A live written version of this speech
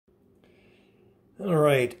All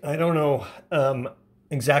right, I don't know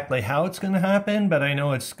exactly how it's going to happen, but I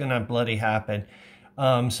know it's going to bloody happen.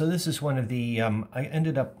 So this is one of the, I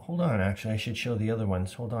ended up, hold on, actually, I should show the other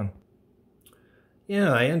ones. Hold on.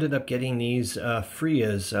 Yeah, I ended up getting these free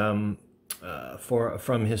as from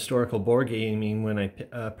Historical Board Gaming when I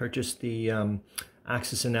purchased the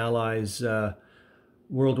Axis and Allies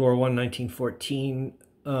World War I 1914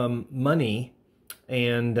 money.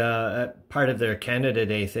 And part of their Canada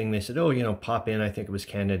Day thing, they said, oh, you know, pop in. I think it was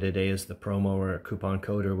Canada Day as the promo or a coupon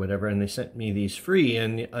code or whatever. And they sent me these free.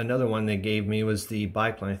 And another one they gave me was the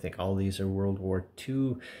biplane. I think all these are World War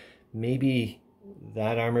II. Maybe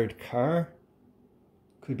that armored car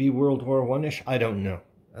could be World War One-ish. I don't know.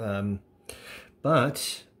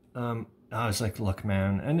 But I was like, look,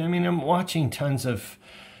 man. And I mean, I'm watching tons of,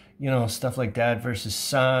 you know, stuff like Dad versus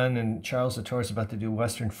Son, and Charles Latour's about to do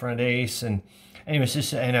Western Front Ace, and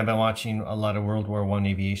anyways, and I've been watching a lot of World War I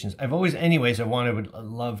aviations. I've always, anyways, would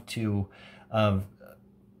love to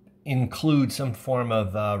include some form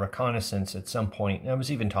of reconnaissance at some point. And I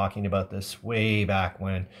was even talking about this way back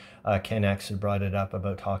when Ken X had brought it up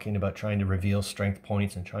about talking about trying to reveal strength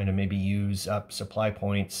points and trying to maybe use up supply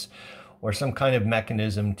points or some kind of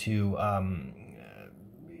mechanism to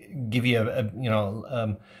give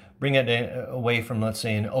you bring it away from, let's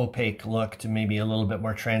say, an opaque look to maybe a little bit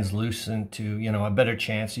more translucent to, you know, a better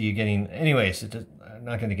chance of you getting, anyways, I'm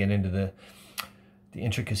not going to get into the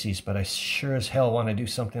intricacies, but I sure as hell want to do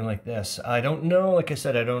something like this. I don't know, like I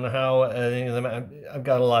said, I don't know how, I've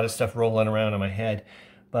got a lot of stuff rolling around in my head,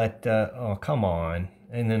 but, oh, come on.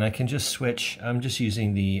 And then I can just switch. I'm just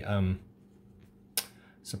using the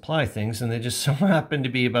supply things, and they just so happen to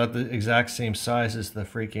be about the exact same size as the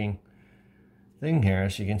freaking thing here,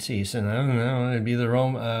 as you can see. So I don't know, it'd be the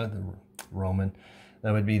Roman,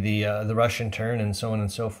 that would be the Russian turn, and so on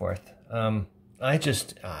and so forth. Come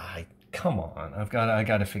on, I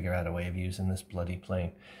got to figure out a way of using this bloody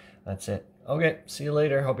plane. That's it. Okay, see you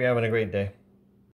later. Hope you're having a great day.